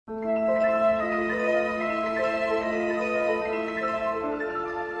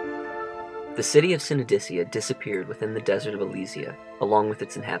The city of Synodicea disappeared within the desert of Elysia, along with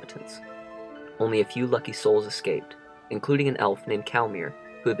its inhabitants. Only a few lucky souls escaped, including an elf named Kalmir,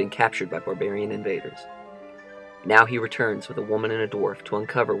 who had been captured by barbarian invaders. Now he returns with a woman and a dwarf to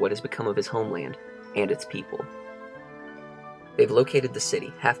uncover what has become of his homeland and its people. They've located the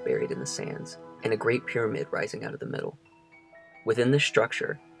city, half buried in the sands, and a great pyramid rising out of the middle. Within this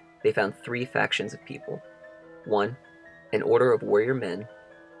structure, they found 3 factions of people. 1, an order of warrior men,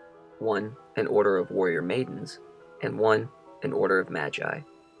 1, an order of warrior maidens, and 1, an order of magi,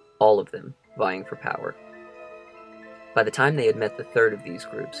 all of them vying for power. By the time they had met the third of these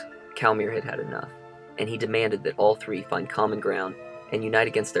groups, Kalmir had had enough, and he demanded that all 3 find common ground and unite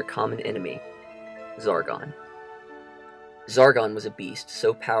against their common enemy, Zargon. Zargon was a beast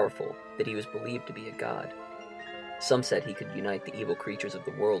so powerful that he was believed to be a god. Some said he could unite the evil creatures of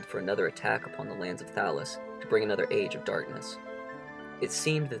the world for another attack upon the lands of Thalos to bring another age of darkness. It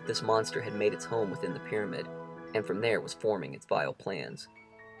seemed that this monster had made its home within the pyramid, and from there was forming its vile plans.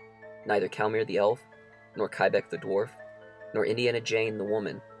 Neither Kalmir the elf, nor Kybek the dwarf, nor Indiana Jane the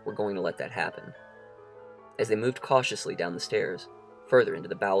woman were going to let that happen. As they moved cautiously down the stairs, further into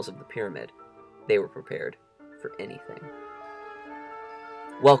the bowels of the pyramid, they were prepared for anything.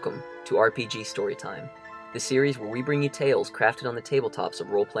 Welcome to RPG Storytime, the series where we bring you tales crafted on the tabletops of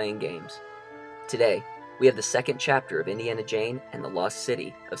role-playing games. Today, we have the second chapter of Indiana Jane and the Lost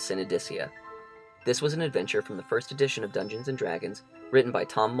City of Synodicea. This was an adventure from the first edition of Dungeons & Dragons, written by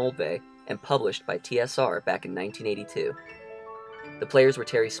Tom Moldvay and published by TSR back in 1982. The players were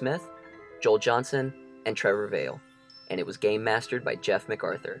Terry Smith, Joel Johnson, and Trevor Vale, and it was game mastered by Jeff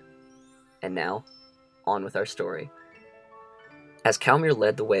MacArthur. And now, on with our story. As Kalmir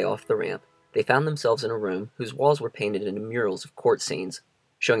led the way off the ramp, they found themselves in a room whose walls were painted into murals of court scenes,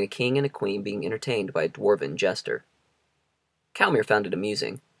 showing a king and a queen being entertained by a dwarven jester. Kalmir found it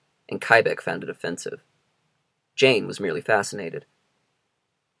amusing, and Kybek found it offensive. Jane was merely fascinated.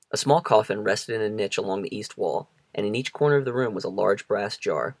 A small coffin rested in a niche along the east wall, and in each corner of the room was a large brass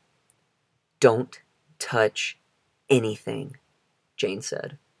jar. "Don't touch anything," Jane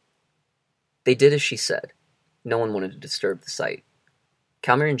said. They did as she said. No one wanted to disturb the sight.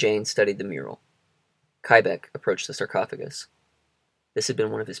 Kalmir and Jane studied the mural. Kybek approached the sarcophagus. This had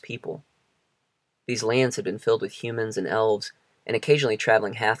been one of his people. These lands had been filled with humans and elves, and occasionally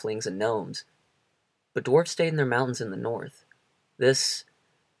traveling halflings and gnomes. But dwarves stayed in their mountains in the north. This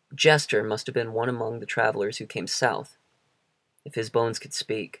jester must have been one among the travelers who came south. If his bones could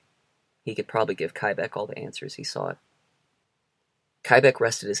speak, he could probably give Kybek all the answers he sought. Kybek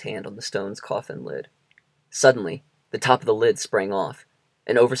rested his hand on the stone's coffin lid. Suddenly, the top of the lid sprang off.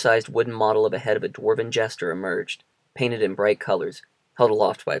 An oversized wooden model of a head of a dwarven jester emerged, painted in bright colors, held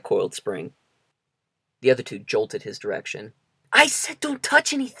aloft by a coiled spring. The other 2 jolted his direction. "I said don't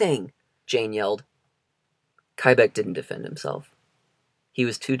touch anything!" Jane yelled. Kybek didn't defend himself. He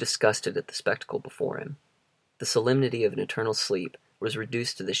was too disgusted at the spectacle before him. The solemnity of an eternal sleep was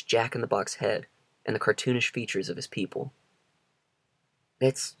reduced to this jack-in-the-box head and the cartoonish features of his people.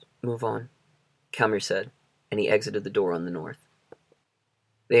 "Let's move on," Kalmir said, and he exited the door on the north.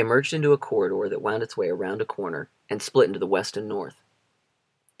 They emerged into a corridor that wound its way around a corner and split into the west and north.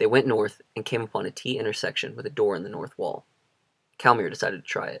 They went north and came upon a T-intersection with a door in the north wall. Kalmir decided to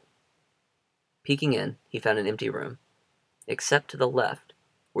try it. Peeking in, he found an empty room, except to the left,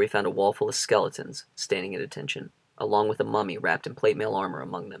 where he found a wall full of skeletons standing at attention, along with a mummy wrapped in plate mail armor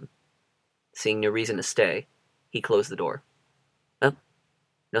among them. Seeing no reason to stay, he closed the door. "Oh,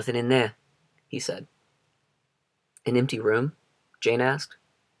 nothing in there," he said. "An empty room?" Jane asked.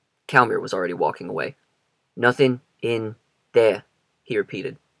 Kalmir was already walking away. "Nothing in there," he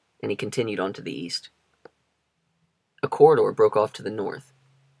repeated, and he continued on to the east. A corridor broke off to the north.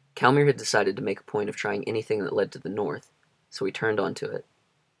 Kalmir had decided to make a point of trying anything that led to the north, so he turned onto it.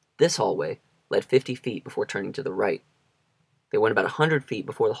 This hallway led 50 feet before turning to the right. They went about 100 feet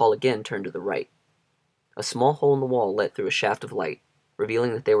before the hall again turned to the right. A small hole in the wall let through a shaft of light,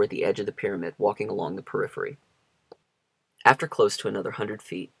 revealing that they were at the edge of the pyramid walking along the periphery. After close to another 100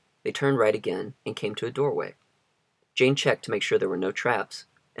 feet, they turned right again and came to a doorway. Jane checked to make sure there were no traps,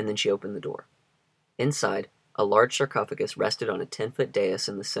 and then she opened the door. Inside, a large sarcophagus rested on a 10-foot dais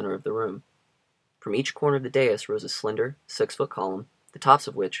in the center of the room. From each corner of the dais rose a slender, 6-foot column, the tops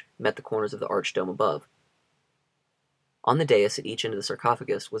of which met the corners of the arched dome above. On the dais at each end of the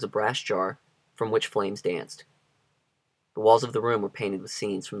sarcophagus was a brass jar from which flames danced. The walls of the room were painted with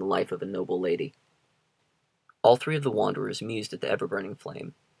scenes from the life of a noble lady. All 3 of the wanderers mused at the ever-burning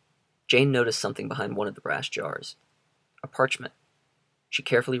flame. Jane noticed something behind one of the brass jars. A parchment. She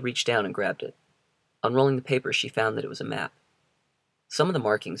carefully reached down and grabbed it. Unrolling the paper, she found that it was a map. Some of the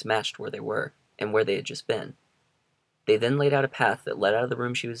markings matched where they were, and where they had just been. They then laid out a path that led out of the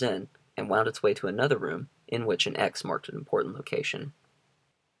room she was in, and wound its way to another room, in which an X marked an important location.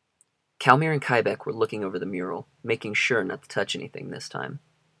 Kalmir and Kybeck were looking over the mural, making sure not to touch anything this time.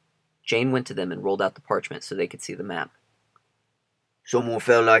 Jane went to them and rolled out the parchment so they could see the map. "Someone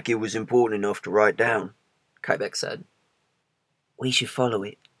felt like it was important enough to write down," Kybeck said. "We should follow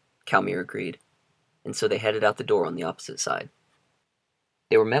it," Kalmir agreed, and so they headed out the door on the opposite side.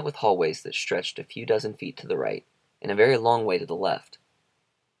 They were met with hallways that stretched a few dozen feet to the right, and a very long way to the left.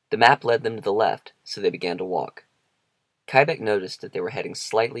 The map led them to the left, so they began to walk. Kybeck noticed that they were heading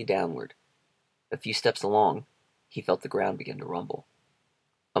slightly downward. A few steps along, he felt the ground begin to rumble.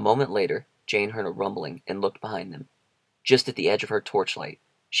 A moment later, Jane heard a rumbling and looked behind them. Just at the edge of her torchlight,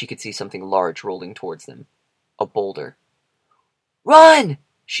 she could see something large rolling towards them. A boulder. "Run!"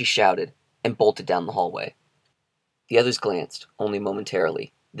 she shouted, and bolted down the hallway. The others glanced, only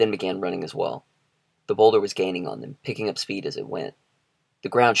momentarily, then began running as well. The boulder was gaining on them, picking up speed as it went. The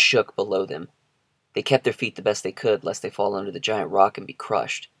ground shook below them. They kept their feet the best they could, lest they fall under the giant rock and be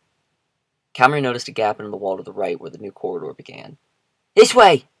crushed. Kalmir noticed a gap in the wall to the right where the new corridor began. "This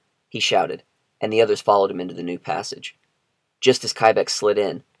way!" he shouted, and the others followed him into the new passage. Just as Kybeck slid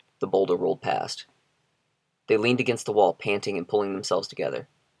in, the boulder rolled past. They leaned against the wall, panting and pulling themselves together.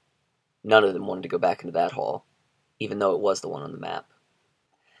 None of them wanted to go back into that hall, even though it was the one on the map.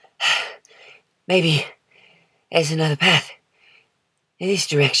 "Maybe there's another path in this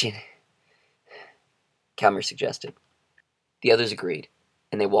direction," Kalmir suggested. The others agreed,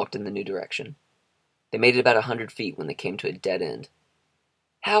 and they walked in the new direction. They made it about 100 feet when they came to a dead end.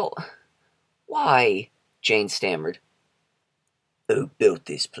 Why?" Jane stammered. "Who built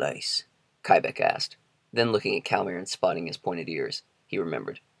this place?" Kybeck asked. Then looking at Kalmir and spotting his pointed ears, he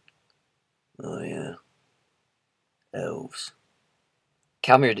remembered. "Oh, yeah. Elves."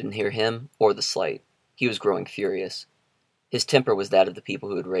 Kalmir didn't hear him or the slight. He was growing furious. His temper was that of the people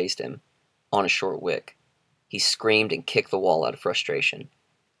who had raised him, on a short wick. He screamed and kicked the wall out of frustration.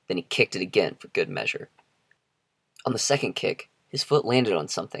 Then he kicked it again for good measure. On the second kick, his foot landed on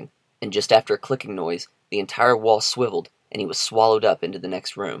something, and just after a clicking noise, the entire wall swiveled, and he was swallowed up into the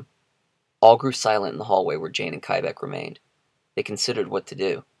next room. All grew silent in the hallway where Jane and Kybeck remained. They considered what to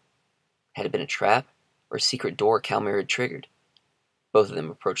do. Had it been a trap, or a secret door Kalmir had triggered? Both of them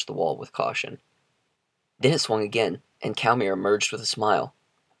approached the wall with caution. Then it swung again, and Kalmir emerged with a smile.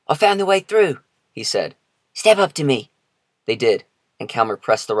 "I found the way through," he said. "Step up to me." They did, and Kalmir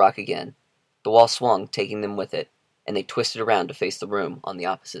pressed the rock again. The wall swung, taking them with it, and they twisted around to face the room on the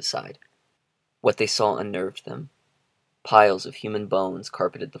opposite side. What they saw unnerved them. Piles of human bones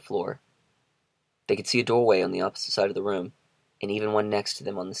carpeted the floor. They could see a doorway on the opposite side of the room, and even one next to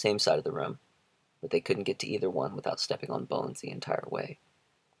them on the same side of the room, but they couldn't get to either one without stepping on bones the entire way.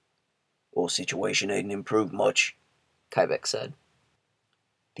 "Our situation ain't improved much," Kybeck said.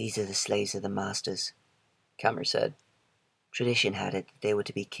 "These are the slaves of the masters," Kalmir said. "Tradition had it that they were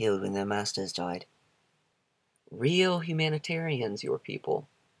to be killed when their masters died." "Real humanitarians, your people,"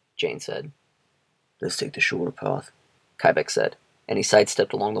 Jane said. "Let's take the shorter path," Kybeck said, and he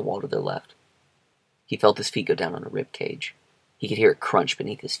sidestepped along the wall to their left. He felt his feet go down on a rib cage. He could hear it crunch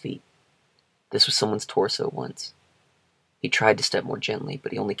beneath his feet. This was someone's torso once. He tried to step more gently,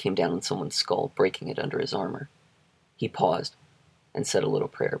 but he only came down on someone's skull, breaking it under his armor. He paused and said a little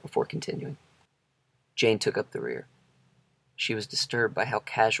prayer before continuing. Jane took up the rear. She was disturbed by how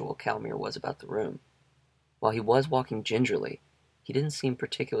casual Kalmir was about the room. While he was walking gingerly, he didn't seem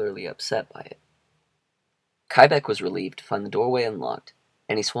particularly upset by it. Kybeck was relieved to find the doorway unlocked,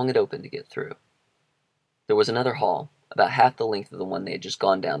 and he swung it open to get through. There was another hall, about half the length of the one they had just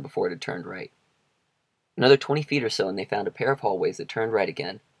gone down before it had turned right. Another 20 feet or so, and they found a pair of hallways that turned right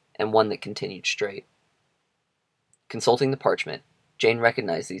again, and one that continued straight. Consulting the parchment, Jane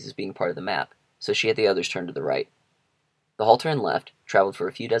recognized these as being part of the map, so she had the others turn to the right. The hall turned left, traveled for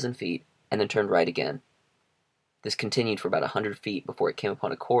a few dozen feet, and then turned right again. This continued for about 100 feet before it came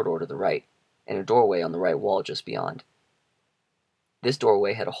upon a corridor to the right, and a doorway on the right wall just beyond. This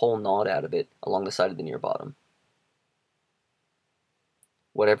doorway had a hole gnawed out of it along the side of the near bottom.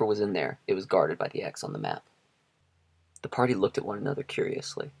 Whatever was in there, it was guarded by the X on the map. The party looked at one another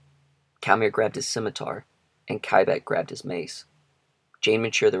curiously. Kalmir grabbed his scimitar, and Kybeck grabbed his mace. Jane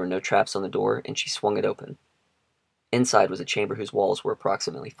made sure there were no traps on the door, and she swung it open. Inside was a chamber whose walls were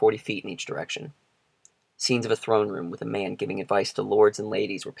approximately 40 feet in each direction. Scenes of a throne room with a man giving advice to lords and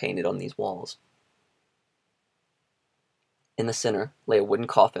ladies were painted on these walls. In the center lay a wooden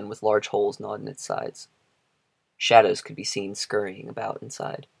coffin with large holes gnawed in its sides. Shadows could be seen scurrying about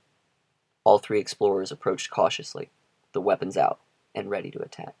inside. All three explorers approached cautiously, the weapons out, and ready to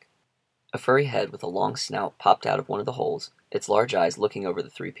attack. A furry head with a long snout popped out of one of the holes, its large eyes looking over the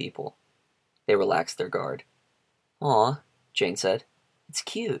three people. They relaxed their guard. "Aw," Jane said. "It's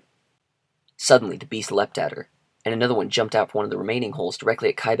cute." Suddenly, the beast leapt at her, and another one jumped out from one of the remaining holes directly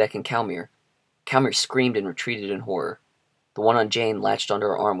at Kybeck and Kalmir. Kalmir screamed and retreated in horror. The one on Jane latched onto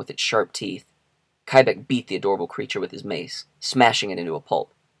her arm with its sharp teeth. Kybeck beat the adorable creature with his mace, smashing it into a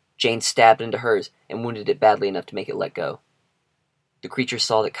pulp. Jane stabbed into hers and wounded it badly enough to make it let go. The creature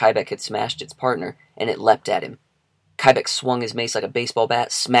saw that Kybeck had smashed its partner, and it leapt at him. Kybeck swung his mace like a baseball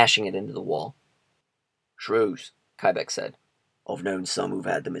bat, smashing it into the wall. "Shrews," Kybeck said. "I've known some who've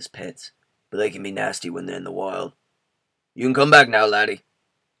had them as pets, but they can be nasty when they're in the wild. You can come back now, laddie."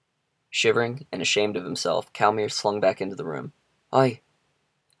 Shivering and ashamed of himself, Kalmir slung back into the room. I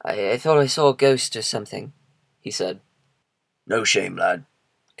thought I saw a ghost or something," he said. "No shame, lad,"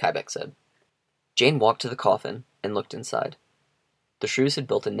 Kybeck said. Jane walked to the coffin and looked inside. The shrews had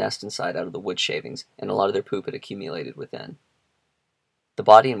built a nest inside out of the wood shavings, and a lot of their poop had accumulated within. The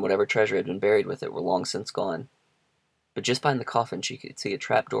body and whatever treasure had been buried with it were long since gone, but just behind the coffin she could see a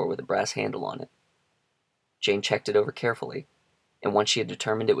trap door with a brass handle on it. Jane checked it over carefully, and once she had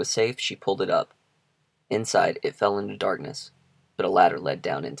determined it was safe, she pulled it up. Inside, it fell into darkness, but a ladder led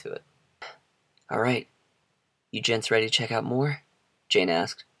down into it. "All right. You gents ready to check out more?" Jane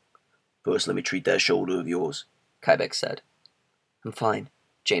asked. "First let me treat that shoulder of yours," Kybeck said. "I'm fine,"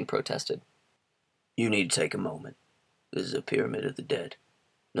 Jane protested. "You need to take a moment. This is a pyramid of the dead.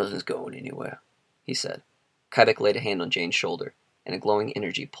 Nothing's going anywhere," he said. Kybeck laid a hand on Jane's shoulder, and a glowing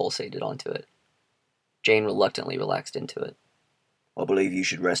energy pulsated onto it. Jane reluctantly relaxed into it. "I believe you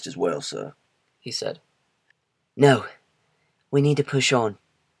should rest as well, sir," he said. "No. We need to push on,"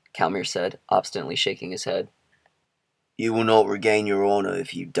 Kalmir said, obstinately shaking his head. "You will not regain your honor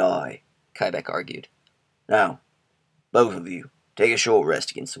if you die," Kybeck argued. "Now, both of you, take a short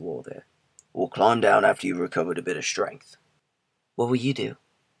rest against the wall there. We'll climb down after you've recovered a bit of strength." "What will you do?"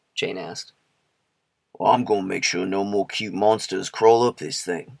 Jane asked. "Well, I'm going to make sure no more cute monsters crawl up this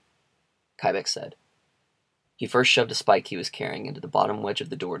thing," Kybeck said. He first shoved a spike he was carrying into the bottom wedge of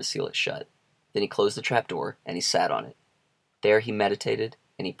the door to seal it shut. Then he closed the trap door, and he sat on it. There he meditated,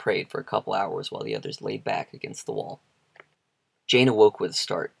 and he prayed for a couple hours while the others laid back against the wall. Jane awoke with a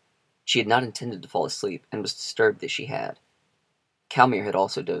start. She had not intended to fall asleep, and was disturbed that she had. Kalmir had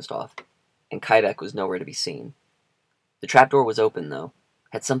also dozed off, and Kybeck was nowhere to be seen. The trapdoor was open, though.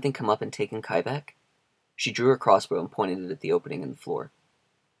 Had something come up and taken Kybeck? She drew her crossbow and pointed it at the opening in the floor.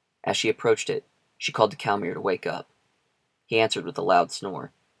 As she approached it, she called to Kalmir to wake up. He answered with a loud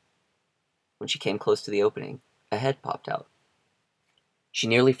snore. When she came close to the opening, a head popped out. She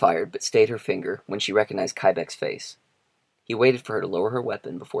nearly fired, but stayed her finger when she recognized Kybeck's face. He waited for her to lower her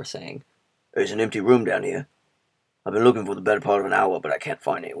weapon before saying, "There's an empty room down here. I've been looking for the better part of an hour, but I can't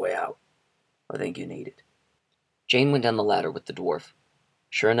find any way out. I think you need it." Jane went down the ladder with the dwarf.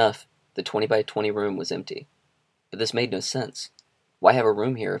 Sure enough, the 20 by 20 room was empty. But this made no sense. Why have a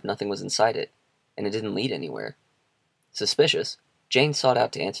room here if nothing was inside it, and it didn't lead anywhere? Suspicious, Jane sought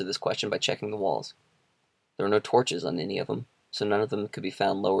out to answer this question by checking the walls. There were no torches on any of them, so none of them could be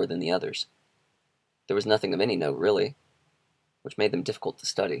found lower than the others. There was nothing of any note, really, which made them difficult to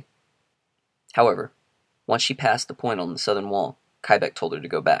study. However, once she passed the point on the southern wall, Kybeck told her to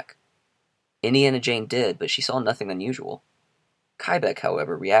go back. Indiana Jane did, but she saw nothing unusual. Kybeck,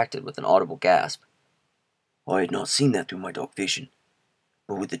 however, reacted with an audible gasp. "I had not seen that through my dark vision,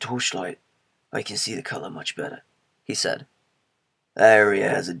 but with the torchlight, I can see the color much better," he said. "That area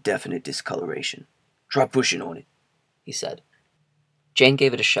has a definite discoloration. Try pushing on it," he said. Jane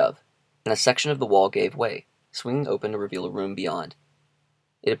gave it a shove, and a section of the wall gave way, swinging open to reveal a room beyond.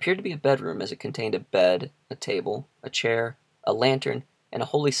 It appeared to be a bedroom, as it contained a bed, a table, a chair, a lantern, and a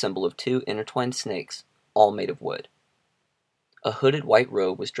holy symbol of 2 intertwined snakes, all made of wood. A hooded white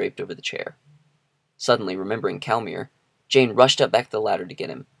robe was draped over the chair. Suddenly, remembering Kalmir, Jane rushed up back the ladder to get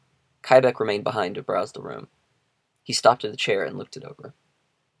him. Kybeck remained behind to browse the room. He stopped at the chair and looked it over.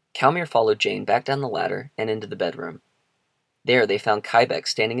 Kalmir followed Jane back down the ladder and into the bedroom. There they found Kybeck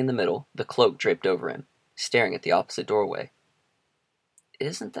standing in the middle, the cloak draped over him, staring at the opposite doorway.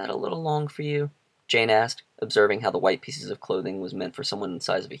 "Isn't that a little long for you?" Jane asked, observing how the white pieces of clothing was meant for someone the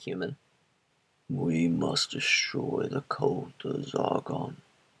size of a human. "We must destroy the cult of Zargon,"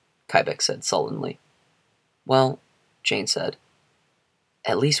 Kybeck said sullenly. "Well," Jane said,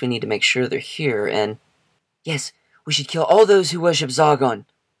 "at least we need to make sure they're here, and—" "Yes, we should kill all those who worship Zargon,"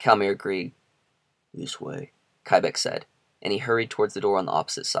 Kalmir agreed. "This way," Kybeck said, and he hurried towards the door on the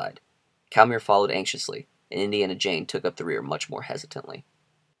opposite side. Kalmir followed anxiously, and Indiana Jane took up the rear much more hesitantly.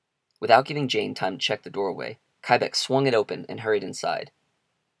 Without giving Jane time to check the doorway, Kybeck swung it open and hurried inside.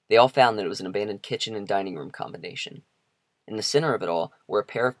 They all found that it was an abandoned kitchen and dining room combination. In the center of it all were a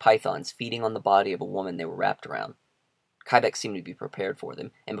pair of pythons feeding on the body of a woman they were wrapped around. Kybeck seemed to be prepared for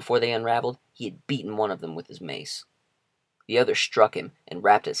them, and before they unraveled, he had beaten one of them with his mace. The other struck him and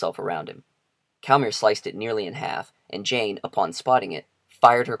wrapped itself around him. Kalmir sliced it nearly in half, and Jane, upon spotting it,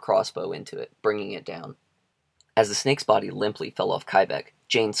 fired her crossbow into it, bringing it down. As the snake's body limply fell off Kybeck,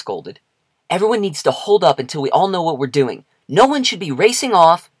 Jane scolded, "Everyone needs to hold up until we all know what we're doing. No one should be racing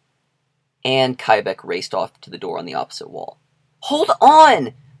off." And Kybeck raced off to the door on the opposite wall. "Hold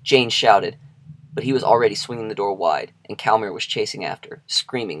on!" Jane shouted, but he was already swinging the door wide, and Kalmir was chasing after,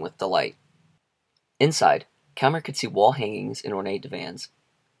 screaming with delight. Inside, Kalmir could see wall hangings and ornate divans.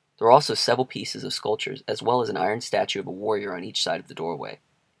 There were also several pieces of sculptures, as well as an iron statue of a warrior on each side of the doorway.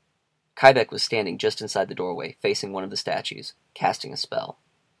 Kybeck was standing just inside the doorway, facing one of the statues, casting a spell.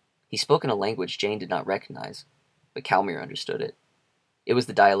 He spoke in a language Jane did not recognize, but Kalmir understood it. It was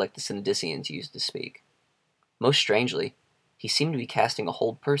the dialect the Synodicians used to speak. Most strangely, he seemed to be casting a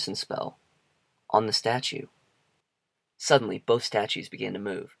hold person spell on the statue. Suddenly, both statues began to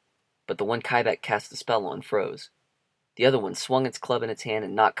move, but the one Kybeck cast the spell on froze. The other one swung its club in its hand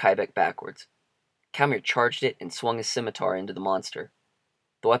and knocked Kybeck backwards. Kalmir charged it and swung his scimitar into the monster.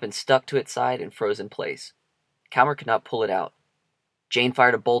 The weapon stuck to its side and froze in place. Kalmir could not pull it out. Jane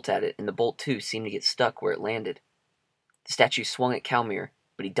fired a bolt at it, and the bolt too seemed to get stuck where it landed. The statue swung at Kalmir,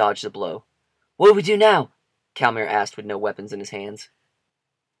 but he dodged the blow. "What do we do now?" Kalmir asked with no weapons in his hands.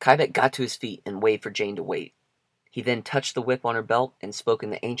 Kybeck got to his feet and waved for Jane to wait. He then touched the whip on her belt and spoke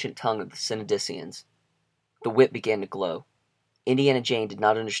in the ancient tongue of the Synodicians. The whip began to glow. Indiana Jane did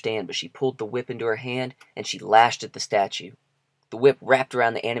not understand, but she pulled the whip into her hand and she lashed at the statue. The whip wrapped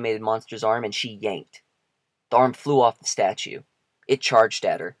around the animated monster's arm and she yanked. The arm flew off the statue. It charged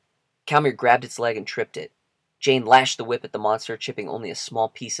at her. Kalmir grabbed its leg and tripped it. Jane lashed the whip at the monster, chipping only a small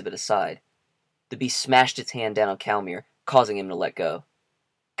piece of it aside. The beast smashed its hand down on Kalmir, causing him to let go.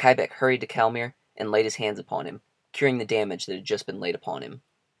 Kybeck hurried to Kalmir and laid his hands upon him, curing the damage that had just been laid upon him.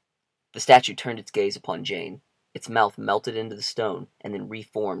 The statue turned its gaze upon Jane. Its mouth melted into the stone and then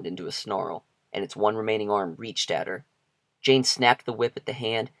reformed into a snarl, and its one remaining arm reached at her. Jane snapped the whip at the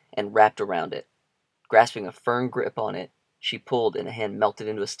hand and wrapped around it. Grasping a firm grip on it, she pulled, and the hand melted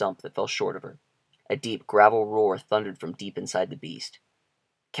into a stump that fell short of her. A deep gravel roar thundered from deep inside the beast.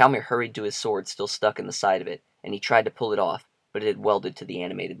 Kalmir hurried to his sword still stuck in the side of it, and he tried to pull it off, but it had welded to the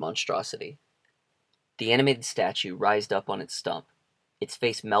animated monstrosity. The animated statue rised up on its stump. Its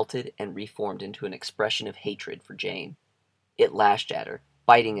face melted and reformed into an expression of hatred for Jane. It lashed at her,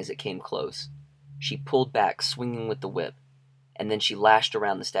 biting as it came close. She pulled back, swinging with the whip, and then she lashed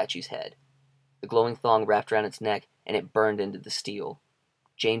around the statue's head. The glowing thong wrapped around its neck, and it burned into the steel.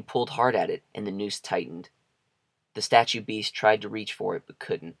 Jane pulled hard at it, and the noose tightened. The statue beast tried to reach for it, but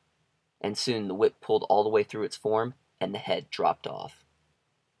couldn't, and soon the whip pulled all the way through its form, and the head dropped off.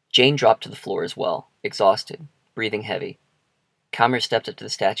 Jane dropped to the floor as well, exhausted, breathing heavy. Kalmir stepped up to the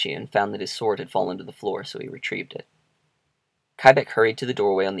statue and found that his sword had fallen to the floor, so he retrieved it. Kybeck hurried to the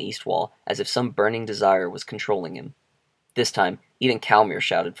doorway on the east wall, as if some burning desire was controlling him. This time, even Kalmir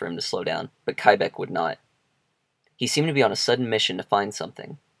shouted for him to slow down, but Kybeck would not. He seemed to be on a sudden mission to find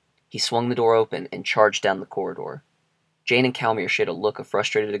something. He swung the door open and charged down the corridor. Jane and Kalmir shared a look of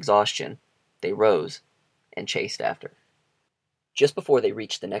frustrated exhaustion. They rose and chased after. Just before they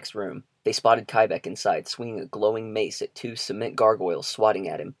reached the next room, they spotted Kybeck inside, swinging a glowing mace at two cement gargoyles swatting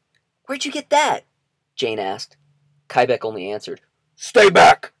at him. "Where'd you get that?" Jane asked. Kybeck only answered, "Stay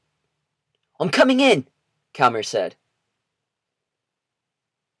back!" "I'm coming in," Kalmir said.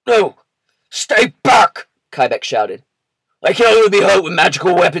 "No! Stay back!" Kybeck shouted. "I can only be hurt with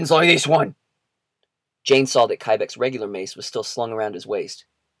magical weapons like this one." Jane saw that Kybeck's regular mace was still slung around his waist.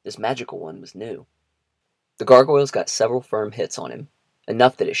 This magical one was new. The gargoyles got several firm hits on him,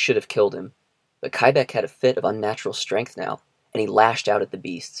 enough that it should have killed him, but Kybeck had a fit of unnatural strength now, and he lashed out at the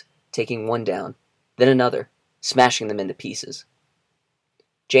beasts, taking one down, then another, smashing them into pieces.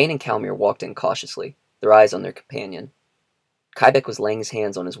 Jane and Kalmir walked in cautiously, their eyes on their companion. Kybeck was laying his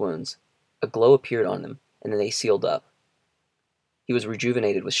hands on his wounds. A glow appeared on them, and then they sealed up. He was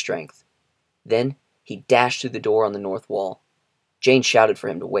rejuvenated with strength. Then he dashed through the door on the north wall. Jane shouted for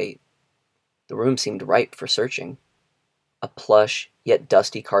him to wait. The room seemed ripe for searching. A plush, yet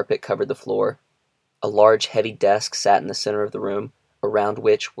dusty carpet covered the floor. A large, heavy desk sat in the center of the room, around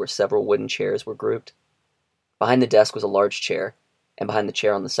which were several wooden chairs were grouped. Behind the desk was a large chair, and behind the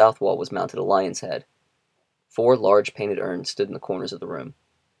chair on the south wall was mounted a lion's head. 4 large painted urns stood in the corners of the room.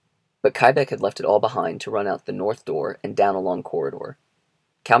 But Kybeck had left it all behind to run out the north door and down a long corridor.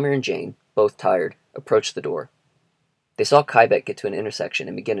 Kalmir and Jane, both tired, approached the door. They saw Kybek get to an intersection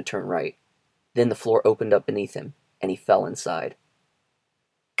and begin to turn right. Then the floor opened up beneath him, and he fell inside.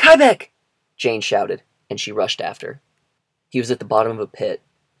 Kybek! Jane shouted, and she rushed after. He was at the bottom of a pit,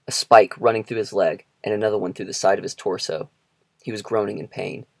 a spike running through his leg, and another one through the side of his torso. He was groaning in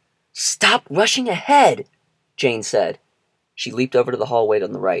pain. Stop rushing ahead, Jane said. She leaped over to the hallway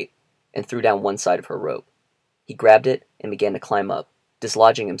on the right, and threw down one side of her rope. He grabbed it and began to climb up,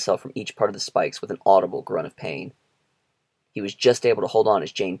 dislodging himself from each part of the spikes with an audible grunt of pain. He was just able to hold on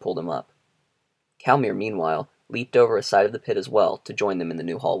as Jane pulled him up. Kalmir, meanwhile, leaped over a side of the pit as well to join them in the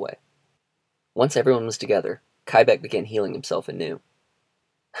new hallway. Once everyone was together, Kybek began healing himself anew.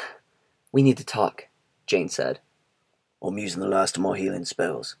 We need to talk, Jane said. I'm using the last of my healing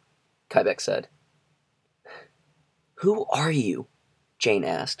spells, Kybek said. Who are you? Jane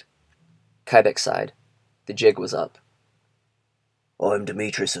asked. Kybek sighed. The jig was up. I am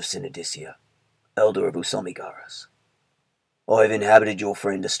Demetrius of Synodicia, elder of Usamigaras. I have inhabited your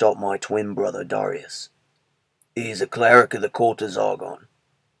friend to stop my twin brother Darius. He is a cleric of the court of Zargon.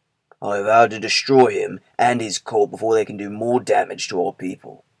 I have vowed to destroy him and his cult before they can do more damage to our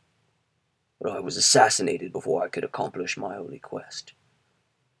people. But I was assassinated before I could accomplish my holy quest.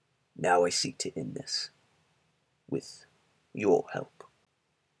 Now I seek to end this. With your help.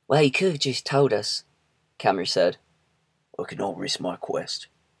 Well, you could have just told us, Kalmir said. I cannot risk my quest.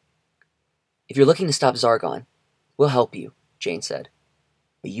 If you're looking to stop Zargon, we'll help you, Jane said.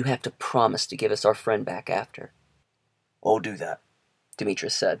 But you have to promise to give us our friend back after. I'll do that,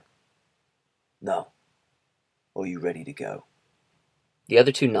 Demetrius said. Now, are you ready to go? The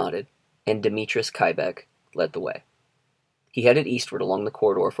other two nodded, and Demetrius Kybek led the way. He headed eastward along the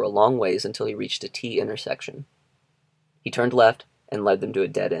corridor for a long ways until he reached a T intersection. He turned left and led them to a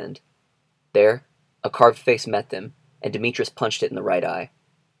dead end. There, a carved face met them, and Demetrius punched it in the right eye.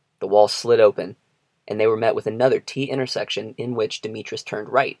 The wall slid open, and they were met with another T intersection in which Demetrius turned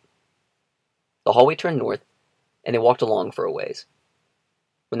right. The hallway turned north, and they walked along for a ways.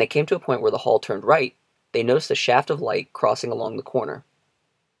 When they came to a point where the hall turned right, they noticed a shaft of light crossing along the corner.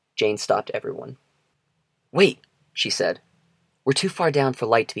 Jane stopped everyone. Wait, she said. We're too far down for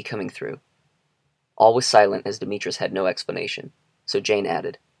light to be coming through. All was silent as Demetrius had no explanation, so Jane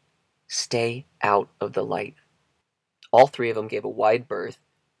added, Stay out of the light. All three of them gave a wide berth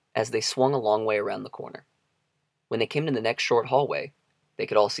as they swung a long way around the corner. When they came to the next short hallway, they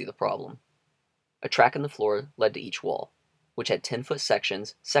could all see the problem. A track in the floor led to each wall, which had 10-foot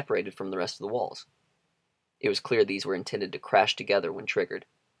sections separated from the rest of the walls. It was clear these were intended to crash together when triggered,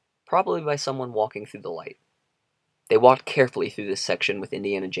 probably by someone walking through the light. They walked carefully through this section with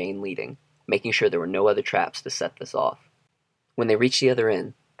Indiana Jane leading, making sure there were no other traps to set this off. When they reached the other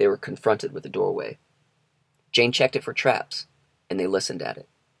end, they were confronted with a doorway. Jane checked it for traps, and they listened at it.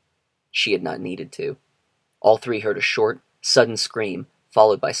 She had not needed to. All three heard a short, sudden scream,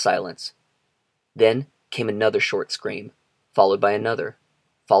 followed by silence. Then came another short scream, followed by another,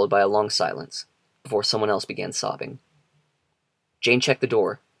 followed by a long silence, before someone else began sobbing. Jane checked the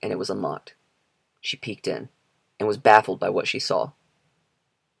door, and it was unlocked. She peeked in, and was baffled by what she saw.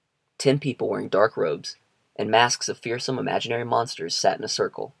 10 people wearing dark robes and masks of fearsome imaginary monsters sat in a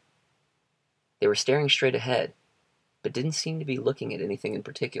circle. They were staring straight ahead, but didn't seem to be looking at anything in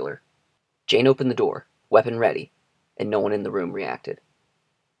particular. Jane opened the door, weapon ready, and no one in the room reacted.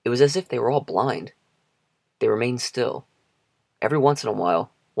 It was as if they were all blind. They remained still. Every once in a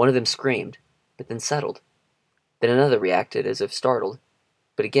while, one of them screamed, but then settled. Then another reacted as if startled,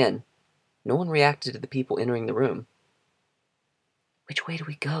 but again, no one reacted to the people entering the room. Which way do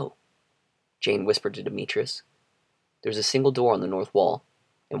we go? Jane whispered to Demetrius. There was a single door on the north wall,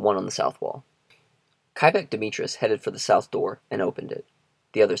 and one on the south wall. Kybek Demetrius headed for the south door and opened it.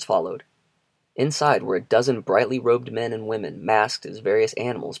 The others followed. Inside were a dozen brightly robed men and women masked as various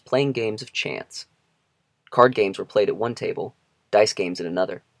animals playing games of chance. Card games were played at one table, dice games at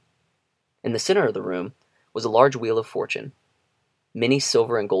another. In the center of the room was a large wheel of fortune. Many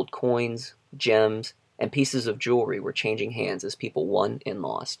silver and gold coins, gems, and pieces of jewelry were changing hands as people won and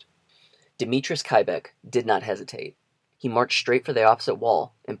lost. Demetrius Kybek did not hesitate. He marched straight for the opposite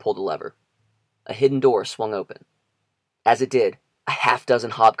wall and pulled a lever. A hidden door swung open. As it did, a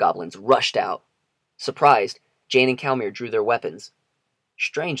half-dozen hobgoblins rushed out. Surprised, Jane and Kalmir drew their weapons.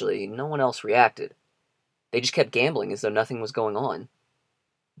 Strangely, no one else reacted. They just kept gambling as though nothing was going on.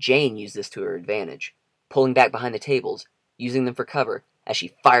 Jane used this to her advantage, pulling back behind the tables, using them for cover as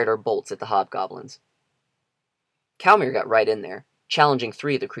she fired her bolts at the hobgoblins. Kalmir got right in there, challenging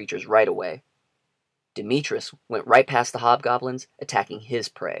 3 of the creatures right away. Demetrius went right past the hobgoblins, attacking his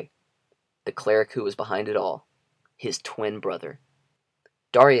prey, the cleric who was behind it all, his twin brother.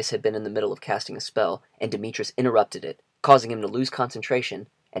 Darius had been in the middle of casting a spell, and Demetrius interrupted it, causing him to lose concentration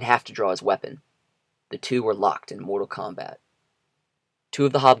and have to draw his weapon. The two were locked in mortal combat. Two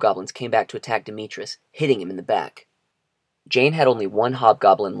of the hobgoblins came back to attack Demetrius, hitting him in the back. Jane had only one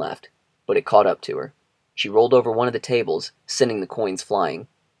hobgoblin left, but it caught up to her. She rolled over one of the tables, sending the coins flying.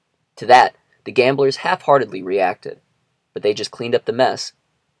 To that, the gamblers half-heartedly reacted, but they just cleaned up the mess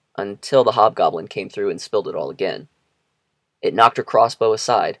until the hobgoblin came through and spilled it all again. It knocked her crossbow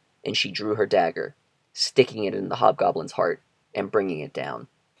aside, and she drew her dagger, sticking it in the hobgoblin's heart and bringing it down.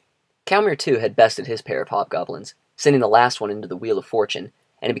 Calmir, too, had bested his pair of hobgoblins, sending the last one into the Wheel of Fortune,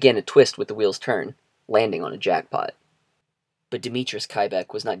 and it began to twist with the wheel's turn, landing on a jackpot. But Demetrius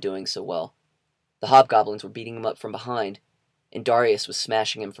Kybek was not doing so well. The hobgoblins were beating him up from behind, and Darius was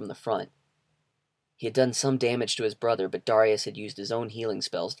smashing him from the front. He had done some damage to his brother, but Darius had used his own healing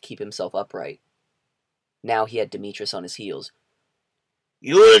spells to keep himself upright. Now he had Demetrius on his heels.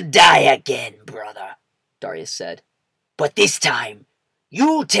 "You'll die again, brother," Darius said. "but this time,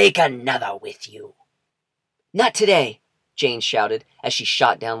 you'll take another with you." "Not today," Jane shouted as she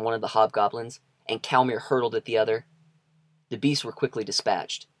shot down one of the hobgoblins, and Calmir hurtled at the other. The beasts were quickly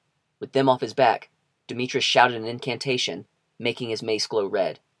dispatched. With them off his back, Demetrius shouted an incantation, making his mace glow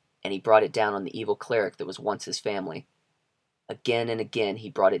red, and he brought it down on the evil cleric that was once his family. Again and again he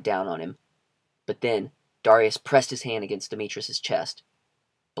brought it down on him. But then, Darius pressed his hand against Demetrius's chest.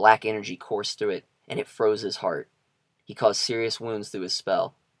 Black energy coursed through it, and it froze his heart. He caused serious wounds through his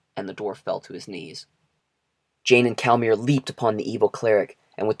spell, and the dwarf fell to his knees. Jane and Calmir leaped upon the evil cleric,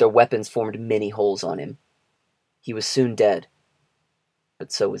 and with their weapons formed many holes on him. He was soon dead,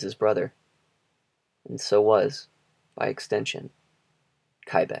 but so was his brother, and so was, by extension,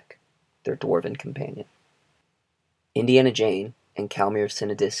 Kybek, their dwarven companion. Indiana Jane and Calmir of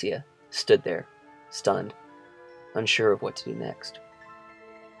Cinnadisia stood there, stunned, unsure of what to do next.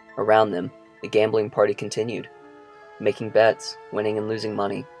 Around them, the gambling party continued, making bets, winning and losing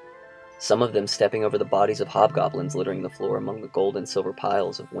money, some of them stepping over the bodies of hobgoblins littering the floor among the gold and silver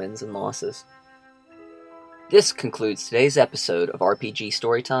piles of wins and losses. This concludes today's episode of RPG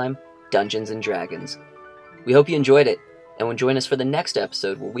Storytime, Dungeons & Dragons. We hope you enjoyed it, and will join us for the next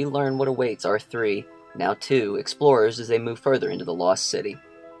episode where we learn what awaits our 3, now 2, explorers as they move further into the Lost City.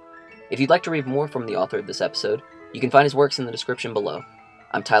 If you'd like to read more from the author of this episode, you can find his works in the description below.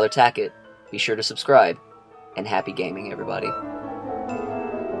 I'm Tyler Tackett. Be sure to subscribe, and happy gaming, everybody.